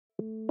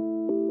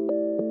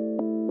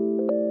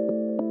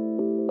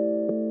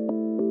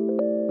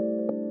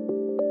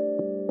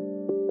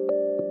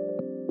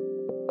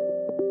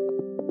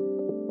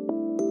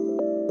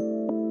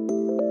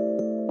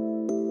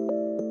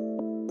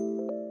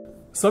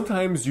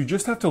Sometimes you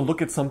just have to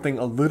look at something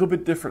a little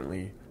bit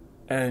differently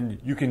and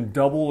you can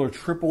double or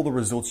triple the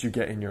results you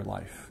get in your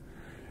life.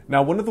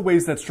 Now, one of the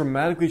ways that's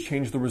dramatically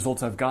changed the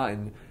results I've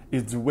gotten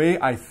is the way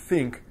I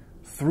think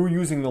through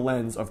using the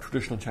lens of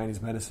traditional Chinese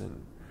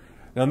medicine.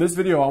 Now, in this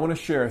video, I want to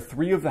share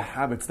 3 of the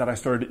habits that I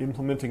started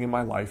implementing in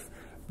my life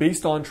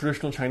based on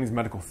traditional Chinese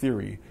medical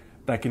theory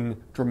that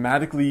can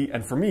dramatically,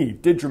 and for me,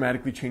 did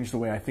dramatically change the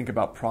way I think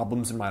about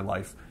problems in my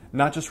life,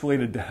 not just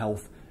related to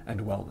health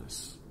and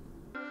wellness.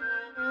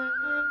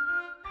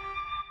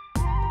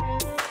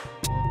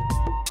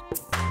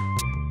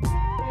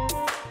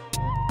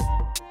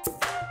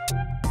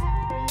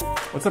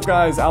 What's up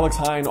guys, Alex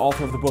Heyne,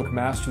 author of the book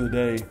Master the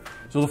Day.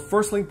 So the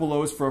first link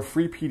below is for a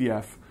free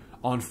PDF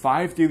on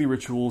 5 daily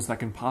rituals that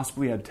can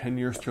possibly add 10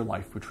 years to your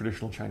life with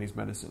traditional Chinese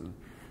medicine.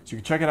 So you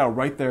can check it out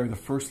right there, the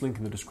first link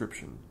in the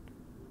description.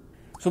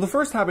 So the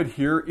first habit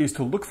here is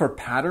to look for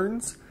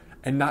patterns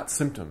and not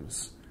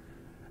symptoms.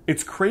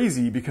 It's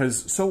crazy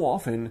because so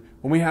often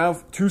when we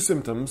have 2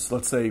 symptoms,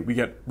 let's say we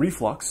get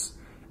reflux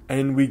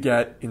and we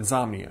get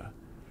insomnia.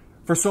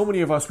 For so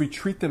many of us, we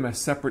treat them as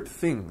separate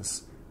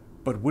things.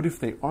 But what if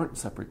they aren't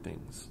separate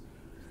things?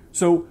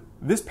 So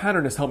this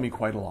pattern has helped me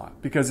quite a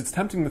lot because it's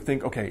tempting to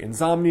think, okay,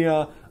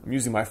 insomnia, I'm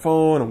using my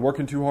phone, I'm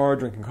working too hard,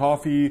 drinking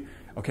coffee.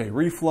 Okay,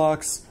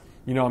 reflux,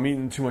 I'm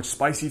eating too much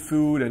spicy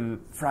food and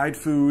fried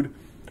food.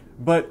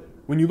 But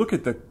when you look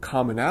at the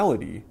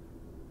commonality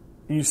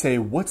and you say,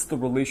 what's the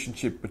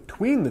relationship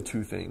between the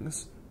 2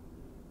 things?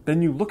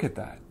 Then you look at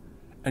that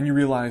and you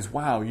realize,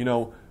 wow,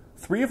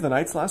 3 of the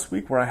nights last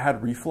week where I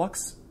had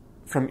reflux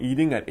from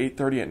eating at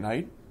 8:30 at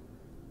night,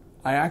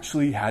 I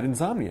actually had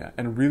insomnia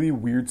and really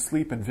weird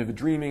sleep and vivid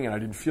dreaming, and I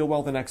didn't feel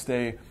well the next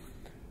day.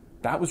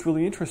 That was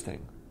really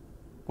interesting.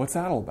 What's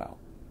that all about?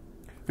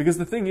 Because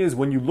the thing is,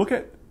 when you look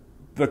at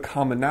the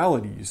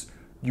commonalities,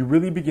 you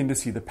really begin to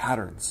see the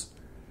patterns.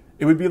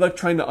 It would be like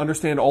trying to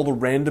understand all the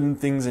random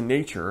things in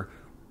nature,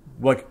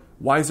 like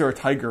why is there a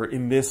tiger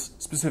in this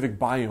specific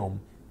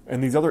biome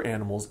and these other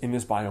animals in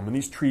this biome and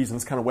these trees and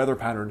this kind of weather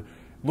pattern.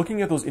 Looking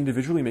at those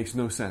individually makes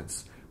no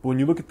sense. But when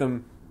you look at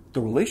them,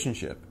 the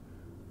relationship,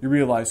 you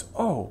realize,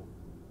 oh,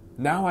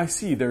 now I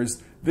see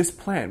there's this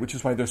plant, which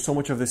is why there's so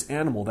much of this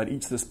animal that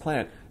eats this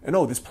plant. And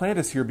oh, this plant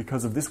is here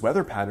because of this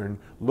weather pattern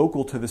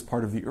local to this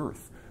part of the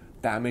earth.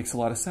 That makes a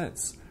lot of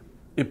sense.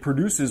 It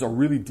produces a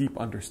really deep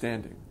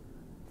understanding.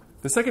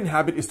 The second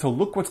habit is to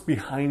look what's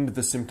behind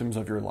the symptoms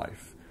of your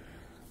life.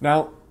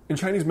 Now, in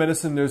Chinese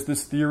medicine, there's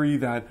this theory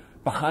that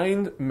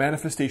behind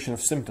manifestation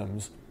of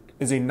symptoms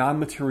is a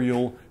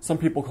non-material, some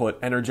people call it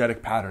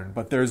energetic pattern,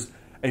 but there's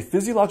a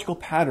physiological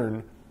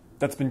pattern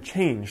that's been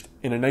changed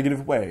in a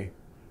negative way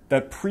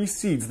that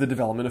precedes the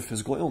development of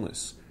physical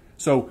illness.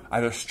 So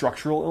either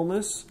structural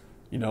illness,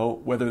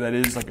 whether that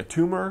is like a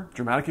tumor,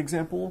 dramatic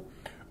example,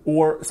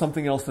 or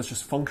something else that's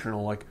just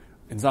functional like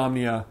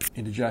insomnia,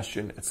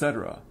 indigestion,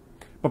 etc.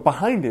 But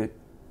behind it,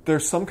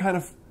 there's some kind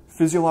of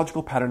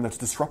physiological pattern that's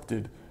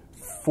disrupted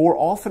for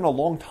often a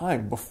long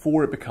time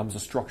before it becomes a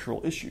structural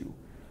issue.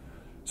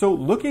 So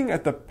looking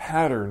at the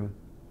pattern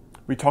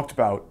we talked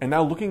about, and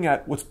now looking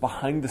at what's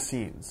behind the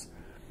scenes,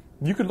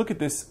 you could look at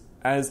this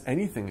as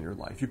anything in your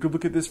life. You could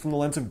look at this from the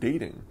lens of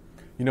dating.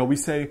 We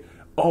say,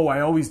 oh,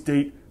 I always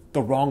date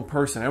the wrong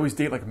person. I always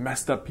date like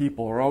messed up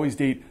people, or I always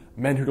date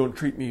men who don't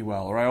treat me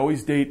well, or I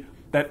always date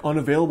that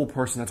unavailable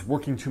person that's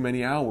working too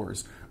many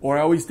hours, or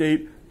I always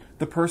date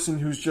the person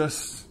who's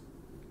just,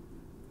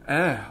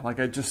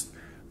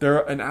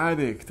 they're an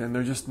addict and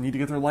they just need to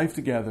get their life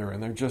together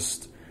and they're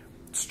just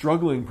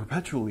struggling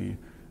perpetually.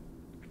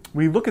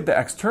 We look at the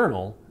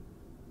external,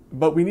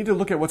 but we need to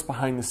look at what's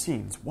behind the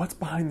scenes. What's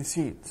behind the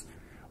scenes?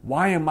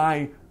 Why am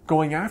I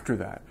going after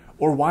that?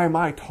 Or why am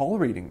I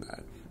tolerating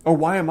that? Or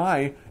why am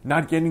I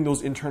not getting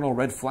those internal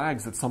red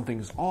flags that something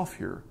is off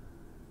here?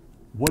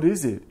 What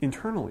is it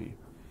internally?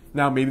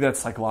 Now, maybe that's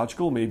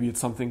psychological. Maybe it's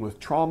something with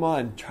trauma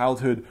and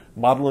childhood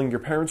modeling your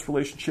parents'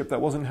 relationship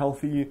that wasn't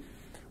healthy.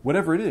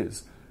 Whatever it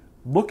is,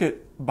 look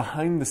at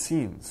behind the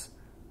scenes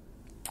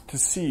to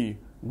see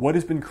what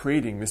has been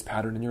creating this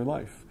pattern in your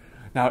life.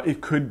 Now, it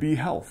could be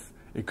health.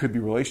 It could be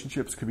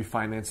relationships, could be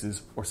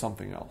finances, or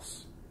something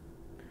else.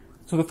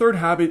 So the third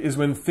habit is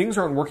when things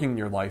aren't working in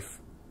your life,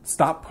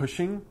 stop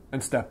pushing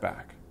and step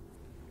back.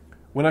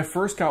 When I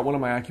first got one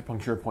of my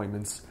acupuncture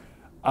appointments,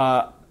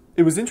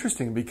 it was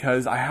interesting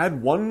because I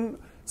had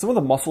some of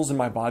the muscles in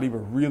my body were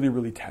really,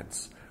 really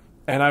tense.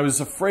 And I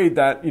was afraid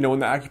that, when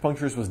the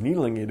acupuncturist was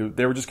needling it,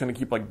 they were just going to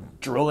keep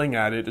drilling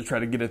at it to try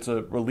to get it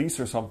to release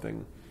or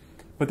something.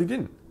 But they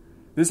didn't.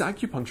 This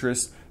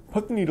acupuncturist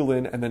put the needle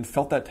in and then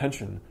felt that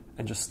tension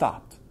and just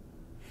stopped.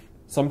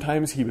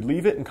 Sometimes he would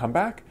leave it and come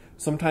back.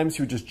 Sometimes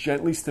he would just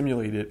gently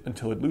stimulate it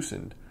until it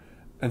loosened.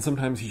 And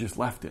sometimes he just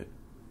left it.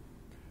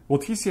 Well,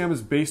 TCM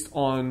is based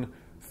on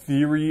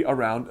theory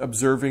around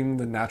observing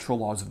the natural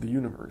laws of the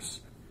universe.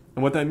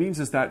 And what that means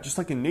is that just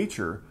like in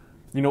nature,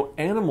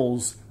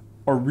 animals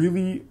are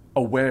really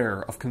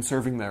aware of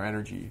conserving their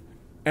energy.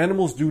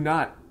 Animals do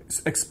not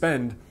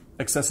expend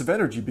excessive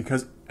energy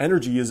because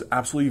energy is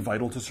absolutely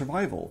vital to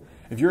survival.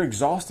 If you're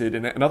exhausted,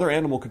 and another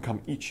animal could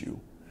come eat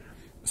you.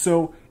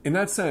 So in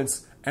that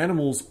sense,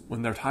 animals,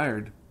 when they're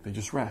tired, they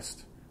just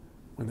rest.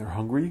 When they're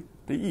hungry,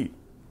 they eat.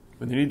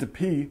 When they need to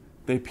pee,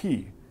 they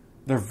pee.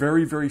 They're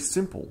very, very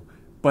simple,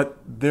 but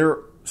they're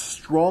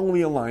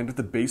strongly aligned with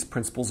the base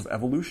principles of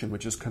evolution,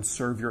 which is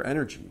conserve your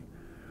energy.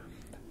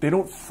 They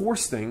don't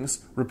force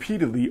things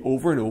repeatedly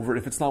over and over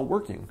if it's not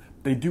working.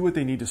 They do what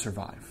they need to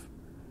survive.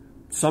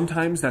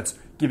 Sometimes that's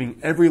giving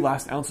every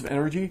last ounce of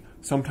energy.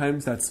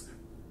 Sometimes that's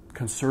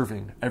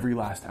conserving every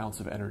last ounce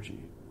of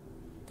energy.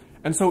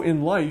 And so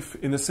in life,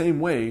 in the same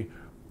way,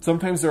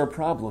 sometimes there are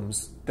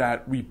problems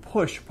that we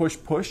push,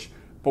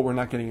 but we're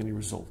not getting any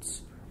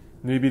results.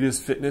 Maybe it is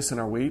fitness and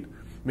our weight.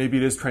 Maybe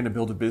it is trying to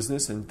build a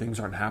business and things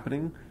aren't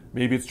happening.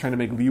 Maybe it's trying to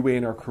make leeway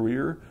in our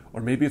career,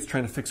 or maybe it's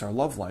trying to fix our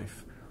love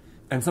life.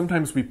 And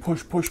sometimes we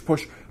push,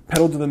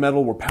 pedal to the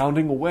metal, we're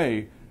pounding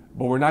away,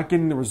 but we're not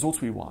getting the results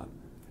we want.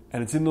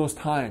 And it's in those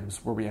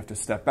times where we have to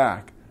step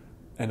back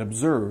and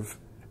observe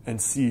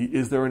and see,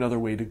 is there another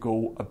way to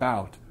go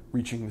about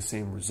reaching the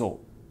same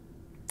result?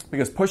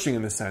 Because pushing,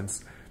 in this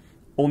sense,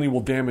 only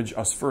will damage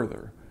us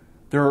further.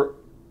 There are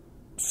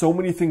so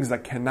many things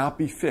that cannot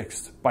be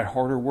fixed by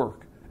harder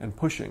work and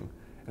pushing.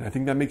 And I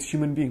think that makes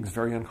human beings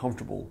very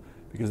uncomfortable,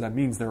 because that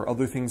means there are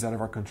other things out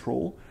of our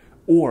control,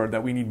 or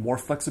that we need more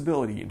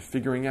flexibility in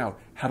figuring out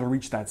how to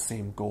reach that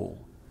same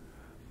goal.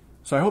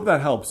 So I hope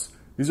that helps.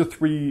 These are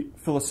 3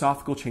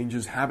 philosophical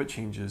changes, habit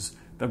changes,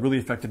 that really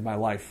affected my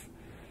life.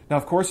 Now,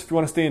 of course, if you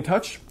want to stay in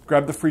touch,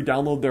 grab the free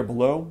download there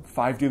below,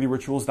 5 daily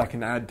rituals that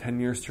can add 10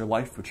 years to your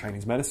life with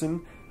Chinese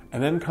medicine,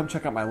 and then come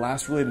check out my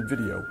last related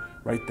video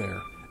right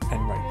there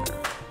and right